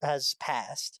has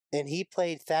passed, and he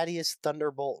played Thaddeus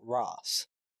Thunderbolt Ross.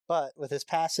 But with his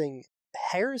passing,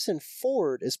 Harrison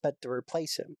Ford is meant to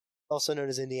replace him, also known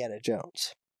as Indiana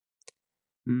Jones.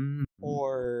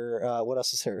 Or what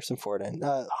else is Harrison Ford in?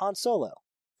 Han Solo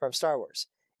from Star Wars.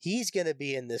 He's going to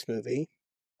be in this movie.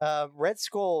 Red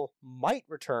Skull might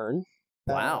return.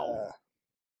 Wow.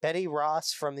 Betty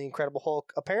Ross from The Incredible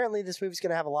Hulk. Apparently, this movie's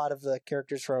going to have a lot of the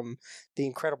characters from The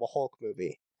Incredible Hulk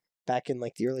movie back in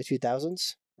like the early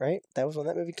 2000s, right? That was when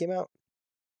that movie came out.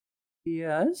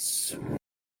 Yes,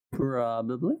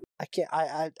 probably.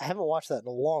 I haven't watched that in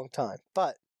a long time,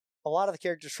 but a lot of the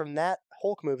characters from that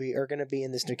Hulk movie are going to be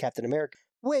in this new Captain America,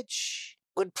 which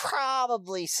would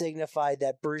probably signify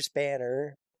that Bruce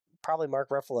Banner, probably Mark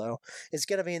Ruffalo, is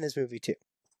going to be in this movie too.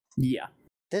 Yeah.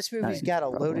 This movie's got a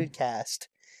loaded cast.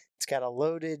 It's got a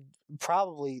loaded,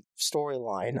 probably,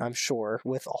 storyline, I'm sure,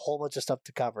 with a whole bunch of stuff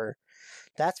to cover.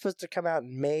 That's supposed to come out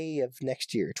in May of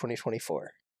next year,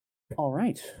 2024. All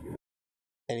right.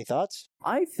 Any thoughts?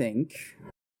 I think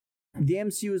the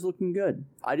MCU is looking good.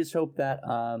 I just hope that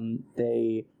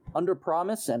they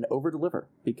underpromise and overdeliver,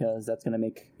 because that's going to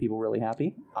make people really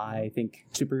happy. I think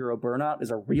superhero burnout is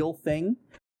a real thing.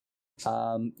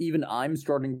 Even I'm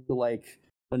starting to like,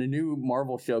 when a new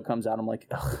Marvel show comes out, I'm like,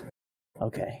 ugh,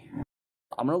 okay,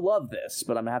 I'm going to love this,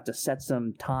 but I'm going to have to set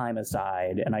some time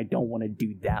aside, and I don't want to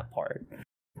do that part.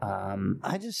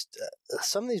 I just,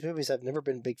 some of these movies I've never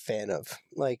been a big fan of.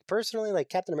 Like, personally, like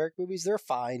Captain America movies, they're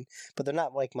fine, but they're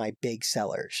not like my big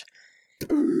sellers.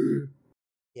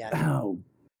 Yeah. How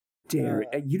dare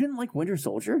it. You didn't like Winter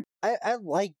Soldier? I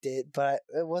liked it, but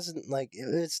it wasn't like,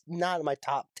 it's not in my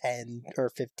top 10 or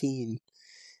 15.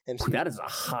 MCU. That is a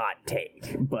hot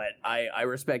take, but I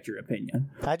respect your opinion.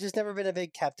 I've just never been a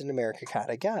big Captain America kind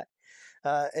of guy.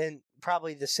 And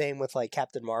probably the same with like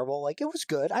Captain Marvel. Like, it was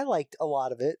good. I liked a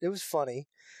lot of it. It was funny.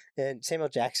 And Samuel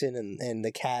Jackson and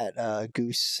the cat,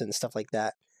 Goose and stuff like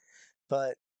that.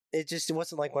 But it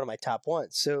wasn't like one of my top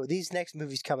ones. So these next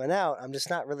movies coming out, I'm just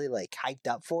not really like hyped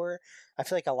up for. I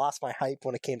feel like I lost my hype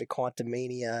when it came to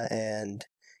Quantumania and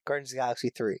Guardians of the Galaxy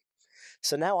 3.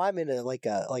 So now I'm in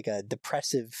a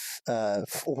depressive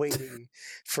waiting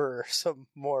for some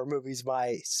more movies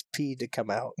by speed to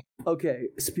come out. Okay,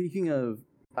 speaking of,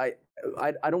 I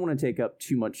don't want to take up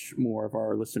too much more of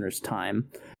our listeners' time,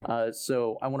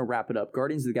 so I want to wrap it up.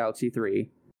 Guardians of the Galaxy 3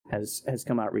 has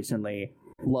come out recently.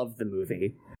 Loved the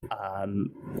movie.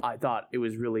 I thought it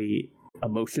was really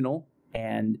emotional,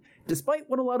 and despite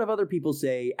what a lot of other people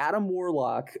say, Adam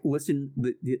Warlock, listen,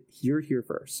 you're here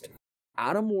first.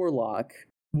 Adam Warlock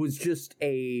was just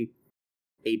a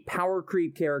power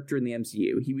creep character in the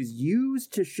MCU. He was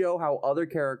used to show how other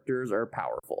characters are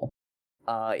powerful.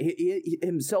 He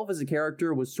himself as a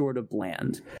character was sort of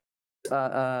bland.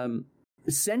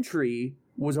 Sentry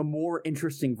was a more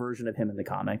interesting version of him in the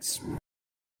comics.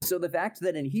 So the fact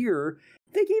that in here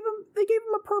they gave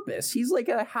him a purpose. He's like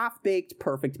a half-baked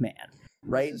perfect man.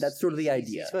 Right? That's sort of the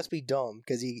idea. He's supposed to be dumb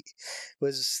because he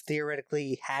was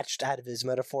theoretically hatched out of his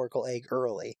metaphorical egg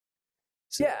early.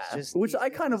 So yeah, which I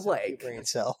kind of like. Brain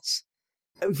cells.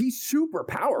 He's super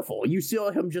powerful. You see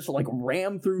him just like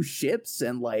ram through ships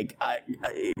and like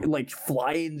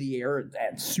fly in the air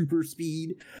at super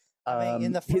speed. I mean,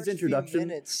 in the first his introduction, few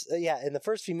minutes, in the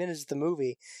first few minutes of the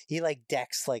movie, he like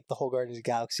decks like the whole Guardians of the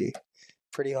Galaxy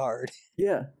pretty hard.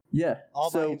 Yeah.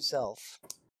 All by himself.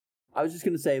 I was just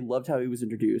going to say, loved how he was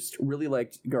introduced. Really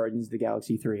liked Guardians of the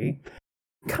Galaxy 3.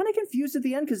 Kind of confused at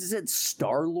the end because it said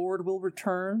Star-Lord will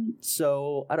return.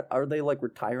 So are they like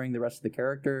retiring the rest of the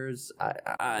characters?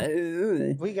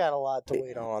 We got a lot to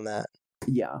wait on that.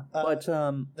 Yeah, but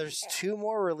there's 2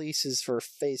 more releases for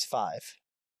Phase 5.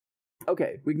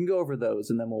 Okay, we can go over those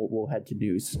and then we'll head to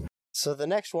news. So the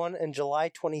next one in July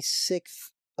 26th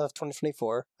of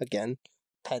 2024, again,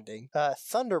 pending,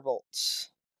 Thunderbolts.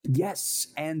 Yes,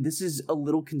 and this is a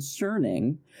little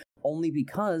concerning, only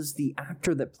because the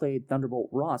actor that played Thunderbolt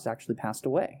Ross actually passed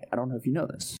away. I don't know if you know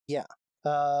this. Yeah.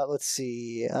 Let's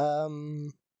see.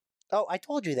 Oh, I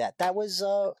told you that. That was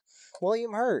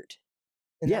William Hurt.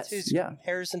 And that's who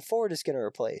Harrison Ford is going to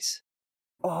replace.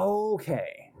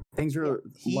 Okay. Things are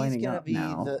lining up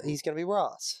now. He's going to be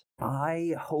Ross.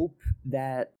 I hope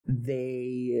that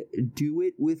they do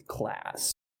it with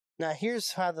class. Now,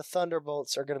 here's how the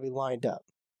Thunderbolts are going to be lined up.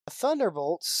 The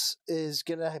Thunderbolts is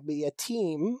going to be a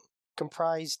team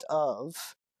comprised of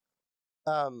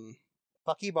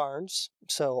Bucky Barnes,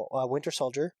 so Winter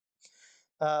Soldier,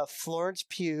 Florence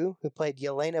Pugh, who played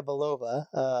Yelena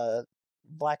Belova,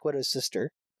 Black Widow's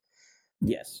sister.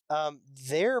 Yes.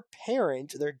 Their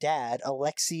parent, their dad,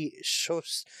 Alexei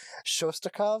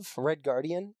Shostakov, Red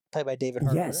Guardian, played by David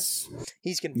Harbour. Yes.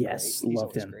 He's going to be great. He's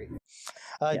loved him.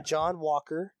 Great. John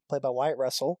Walker, played by Wyatt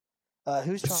Russell.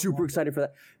 Who's John super Walker? Excited for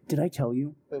that. Did I tell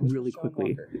you really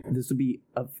quickly? This would be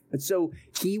so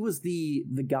he was the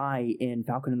guy in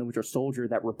Falcon and the Winter Soldier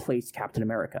that replaced Captain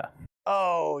America.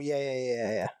 Oh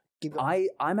yeah.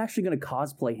 I'm actually going to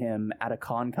cosplay him at a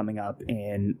con coming up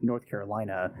in North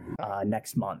Carolina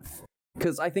next month.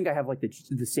 Because I think I have like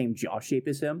the same jaw shape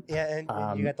as him. Yeah,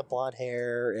 and you got the blonde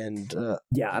hair and and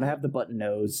I have the button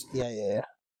nose. Yeah.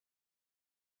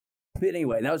 But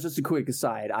anyway, that was just a quick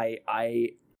aside.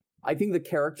 I think the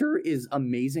character is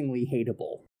amazingly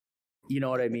hateable. You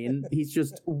know what I mean? He's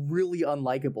just really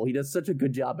unlikable. He does such a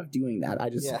good job of doing that.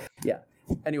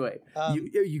 Anyway,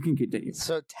 you can continue.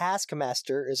 So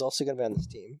Taskmaster is also going to be on this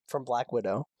team from Black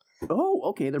Widow. Oh,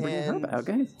 okay. They're bringing her back.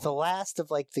 Okay. The last of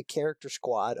like the character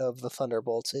squad of the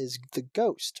Thunderbolts is the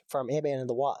Ghost from Ant-Man and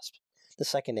the Wasp, the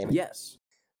second name. Yes.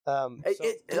 A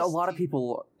lot of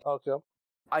people. Okay.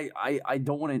 I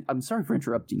don't want to. I'm sorry for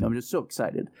interrupting. I'm just so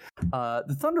excited.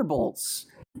 The Thunderbolts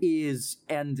is,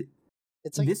 and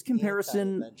it's like this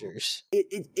comparison.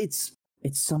 It's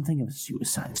something of a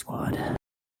Suicide Squad.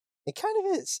 It kind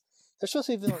of is. They're supposed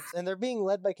to be villains, and they're being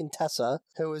led by Contessa,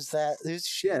 she's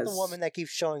the woman that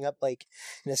keeps showing up, like,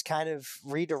 and is kind of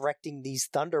redirecting these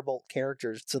Thunderbolt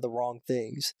characters to the wrong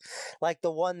things, like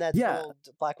the one that killed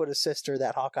Black Widow's sister,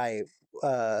 that Hawkeye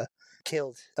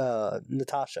killed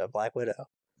Natasha, Black Widow.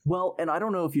 Well, and I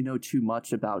don't know if you know too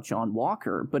much about John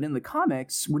Walker, but in the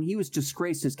comics, when he was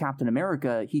disgraced as Captain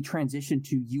America, he transitioned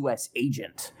to U.S.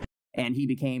 agent. And he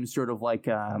became sort of like,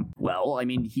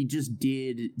 he just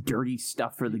did dirty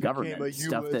stuff for the government.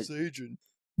 Became a U.S. agent.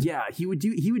 Yeah, he would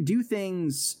do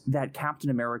things that Captain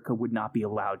America would not be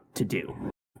allowed to do.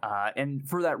 And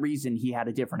for that reason, he had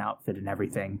a different outfit and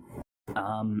everything.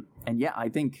 I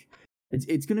think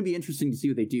it's going to be interesting to see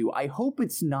what they do. I hope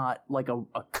it's not like a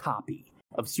copy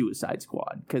of Suicide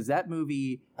Squad, because that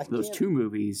movie, those two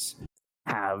movies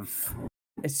have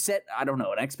set, I don't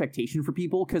know, an expectation for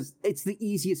people, because it's the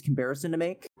easiest comparison to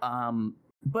make.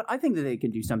 But I think that they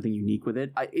can do something unique with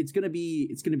it. It's gonna be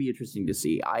interesting to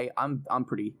see. I'm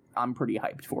pretty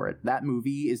hyped for it. That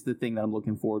movie is the thing that I'm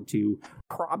looking forward to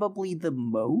probably the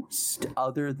most,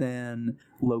 other than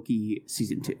Loki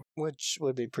season 2, which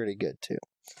would be pretty good too.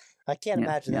 I can't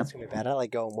imagine that's gonna be bad. I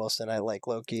like Owen Wilson. I like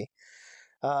Loki.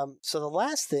 So the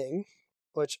last thing,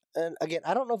 which, and again,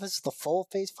 I don't know if this is the full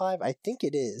Phase 5. I think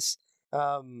it is.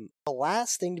 The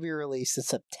last thing to be released in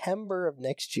September of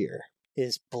next year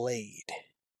is Blade.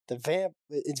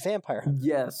 It's Vampire Hunter.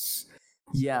 Yes.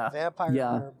 Yeah. Vampire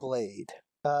Hunter Blade.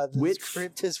 The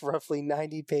script is roughly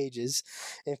 90 pages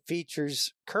and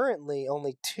features currently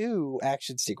only 2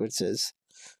 action sequences,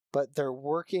 but they're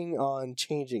working on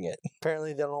changing it.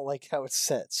 Apparently they don't like how it's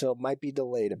set, so it might be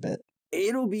delayed a bit.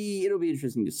 It'll be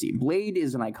interesting to see. Blade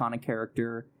is an iconic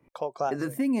character. Cult classic. The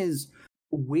thing is,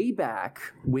 way back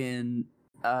when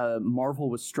Marvel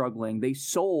was struggling, they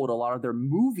sold a lot of their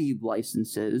movie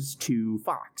licenses to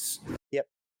Fox. Yep.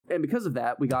 And because of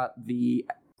that, we got the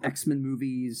X-Men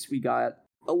movies. We got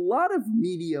a lot of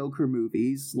mediocre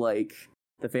movies like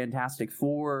the Fantastic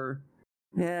Four.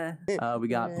 We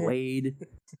got Blade,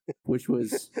 which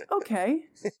was okay.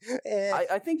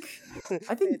 I think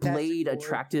Blade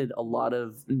attracted a lot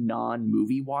of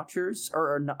non-movie watchers,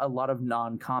 or a lot of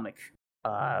non-comic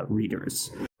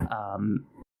readers.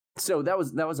 So that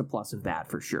was a plus of that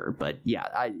for sure. But yeah,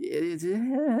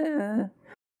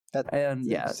 that's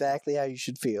exactly how you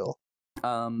should feel.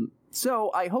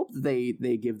 So I hope that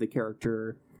they give the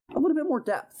character a little bit more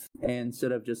depth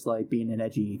instead of just like being an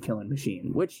edgy killing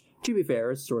machine, which, to be fair,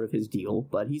 is sort of his deal,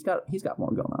 but he's got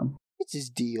more going on. It's his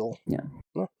deal. Yeah.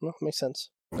 No, makes sense.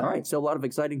 All right, so a lot of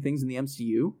exciting things in the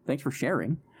MCU. Thanks for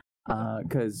sharing,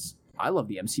 because I love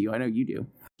the MCU. I know you do.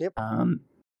 Yep.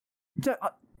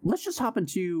 Let's just hop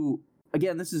into,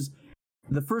 again, this is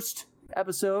the first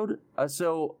episode,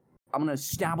 so I'm going to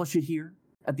establish it here.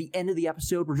 At the end of the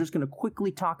episode, we're just going to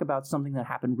quickly talk about something that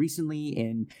happened recently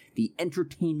in the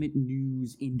entertainment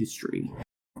news industry.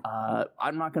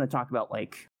 I'm not going to talk about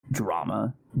like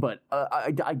drama, but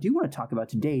I do want to talk about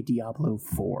today Diablo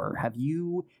 4. Have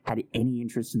you had any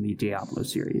interest in the Diablo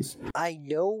series? I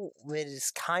know it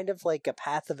is kind of like a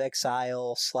Path of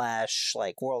Exile /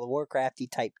 like World of Warcrafty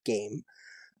type game.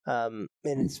 And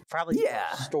it's probably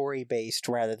story based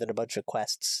rather than a bunch of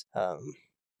quests.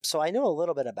 So I know a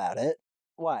little bit about it.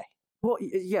 Why? Well,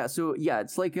 yeah. So yeah,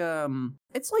 it's kind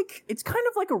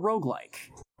of like a roguelike,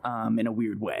 in a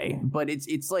weird way, but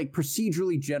it's like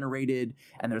procedurally generated,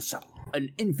 and there's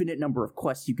an infinite number of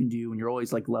quests you can do, and you're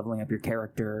always like leveling up your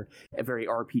character, a very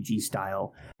RPG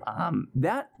style.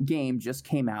 That game just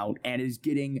came out and is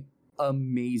getting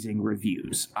amazing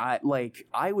reviews. I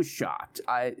was shocked.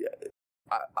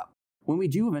 When we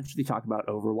do eventually talk about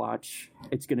Overwatch,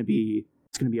 it's gonna be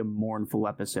a mournful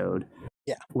episode.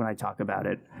 Yeah. When I talk about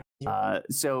it.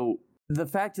 So the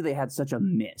fact that they had such a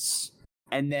miss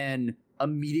and then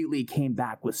immediately came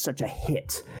back with such a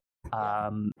hit,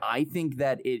 I think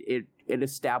that it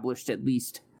established at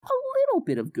least a little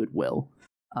bit of goodwill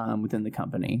within the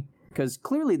company, because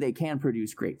clearly they can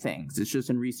produce great things. It's just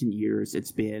in recent years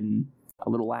it's been a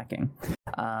little lacking.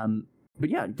 But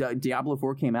yeah, Diablo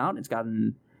 4 came out. It's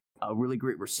gotten a really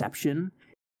great reception.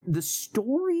 The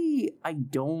story, I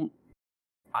don't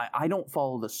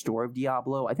follow the story of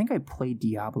Diablo. I think I played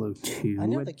Diablo 2 I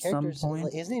know at the character's some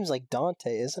point. His name's like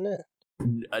Dante, isn't it?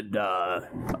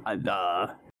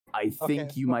 I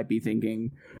think you might be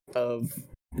thinking of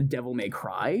Devil May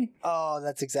Cry. Oh,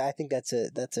 that's exactly. I think that's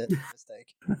it. That's it.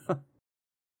 Mistake.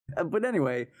 But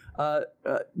anyway, to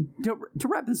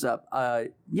wrap this up,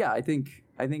 yeah, I think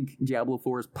Diablo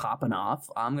 4 is popping off.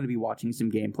 I'm going to be watching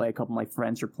some gameplay. A couple of my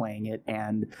friends are playing it,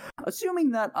 and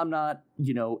assuming that I'm not,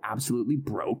 absolutely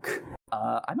broke,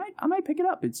 I might pick it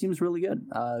up. It seems really good.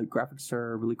 Graphics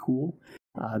are really cool.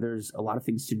 There's a lot of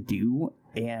things to do,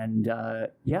 and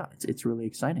yeah, it's really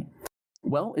exciting.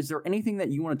 Well, is there anything that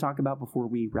you want to talk about before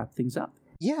we wrap things up?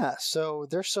 Yeah, so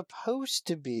there's supposed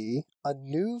to be a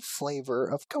new flavor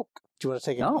of Coke. Do you want to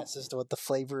take a guess as to what the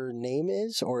flavor name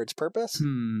is or its purpose?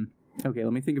 Okay,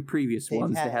 let me think of previous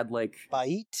ones. They had like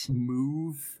Bite,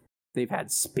 Move. They've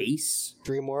had Space,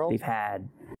 Dreamworld. They've had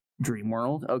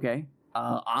Dreamworld. Okay,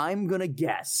 I'm gonna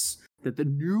guess that the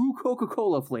new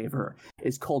Coca-Cola flavor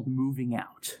is called Moving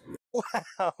Out.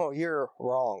 Wow, you're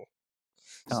wrong.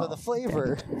 So the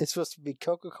flavor is supposed to be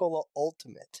Coca-Cola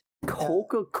Ultimate.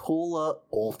 Coca-Cola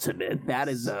Ultimate. That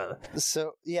is a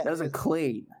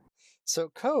claim. So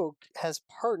Coke has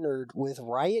partnered with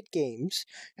Riot Games,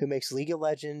 who makes League of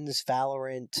Legends,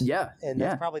 Valorant. Yeah, and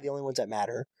that's probably the only ones that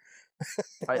matter.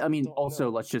 I mean, also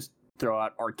let's just throw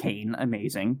out Arcane.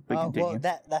 Amazing. But well,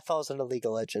 that falls into League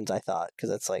of Legends, I thought, because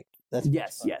that's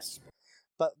yes.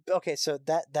 But okay, so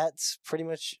that's pretty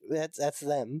much that's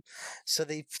them. So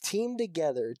they've teamed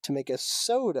together to make a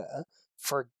soda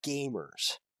for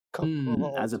gamers.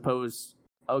 As opposed,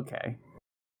 okay.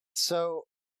 So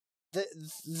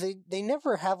they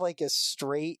never have like a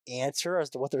straight answer as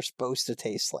to what they're supposed to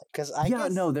taste like. Because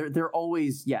they're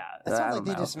always It's not like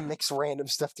they just mix random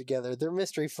stuff together. They're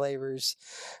mystery flavors.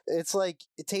 It's like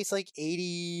it tastes like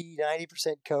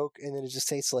 80-90% Coke, and then it just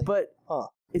tastes like. But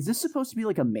is this supposed to be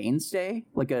like a mainstay,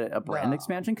 like a brand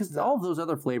expansion? Because all of those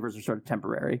other flavors are sort of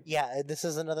temporary. Yeah, this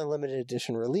is another limited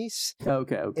edition release.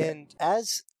 Okay. And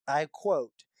as I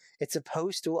quote, it's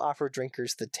supposed to offer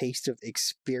drinkers the taste of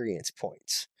experience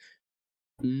points.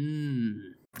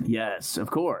 Yes, of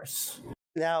course.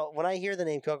 Now, when I hear the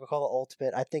name Coca-Cola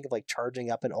Ultimate, I think of like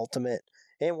charging up an Ultimate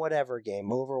in whatever game,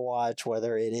 Overwatch,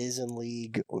 whether it is in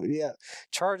League,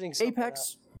 charging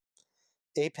Apex.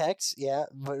 Apex, yeah,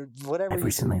 but whatever. I've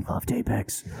recently loved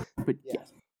Apex, but yeah.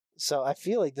 So I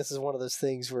feel like this is one of those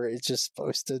things where it's just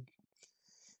supposed to,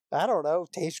 I don't know,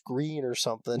 taste green or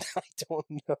something. I don't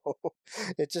know.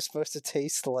 It's just supposed to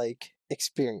taste like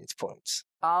experience points.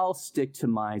 I'll stick to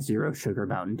my zero sugar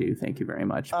Mountain Dew. Thank you very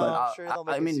much. But I'm sure they'll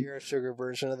make a zero sugar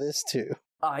version of this too.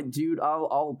 Dude,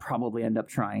 I'll probably end up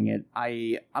trying it.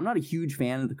 I'm not a huge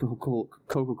fan of the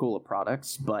Coca-Cola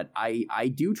products, but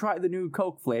I do try the new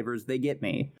Coke flavors. They get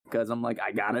me because I'm like,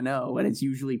 I gotta know, and it's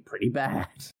usually pretty bad.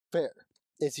 Fair.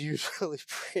 It's usually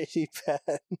pretty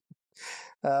bad.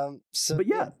 But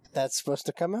yeah, that's supposed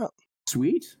to come out.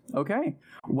 Sweet. Okay.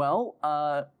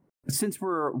 Well, since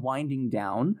we're winding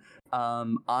down,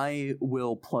 I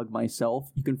will plug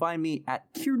myself. You can find me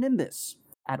at Kier Nimbus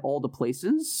at all the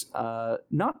places.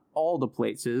 Not all the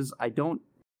places. I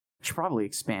should probably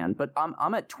expand, but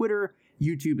I'm at Twitter,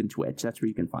 YouTube, and Twitch. That's where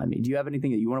you can find me. Do you have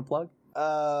anything that you want to plug?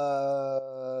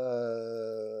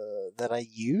 That I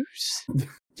use?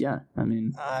 Yeah, I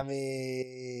mean,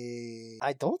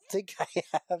 I don't think I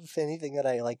have anything that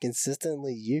I like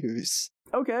consistently use.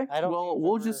 Okay.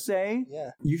 We'll just say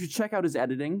yeah. You should check out his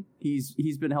editing.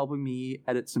 He's been helping me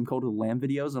edit some Code of the Lamb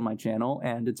videos on my channel,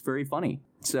 and it's very funny.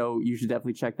 So you should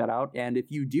definitely check that out. And if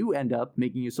you do end up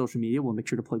making a social media, we'll make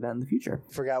sure to plug that in the future.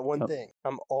 Forgot one thing.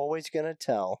 I'm always going to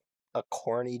tell a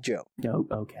corny joke. Oh,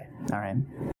 okay. All right.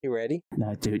 You ready?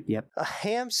 No, dude, yep. A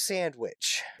ham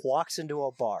sandwich walks into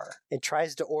a bar and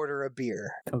tries to order a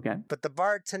beer. Okay. But the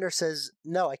bartender says,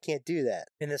 "No, I can't do that."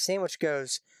 And the sandwich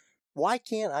goes, "Why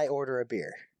can't I order a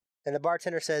beer?" And the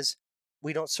bartender says,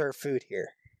 "We don't serve food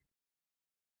here."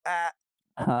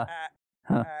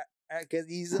 Because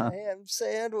he's a ham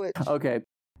sandwich. Okay.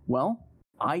 Well,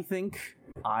 I think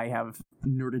I have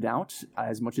nerded out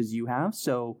as much as you have,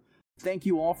 so thank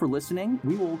you all for listening.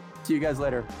 We will see you guys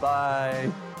later. Bye.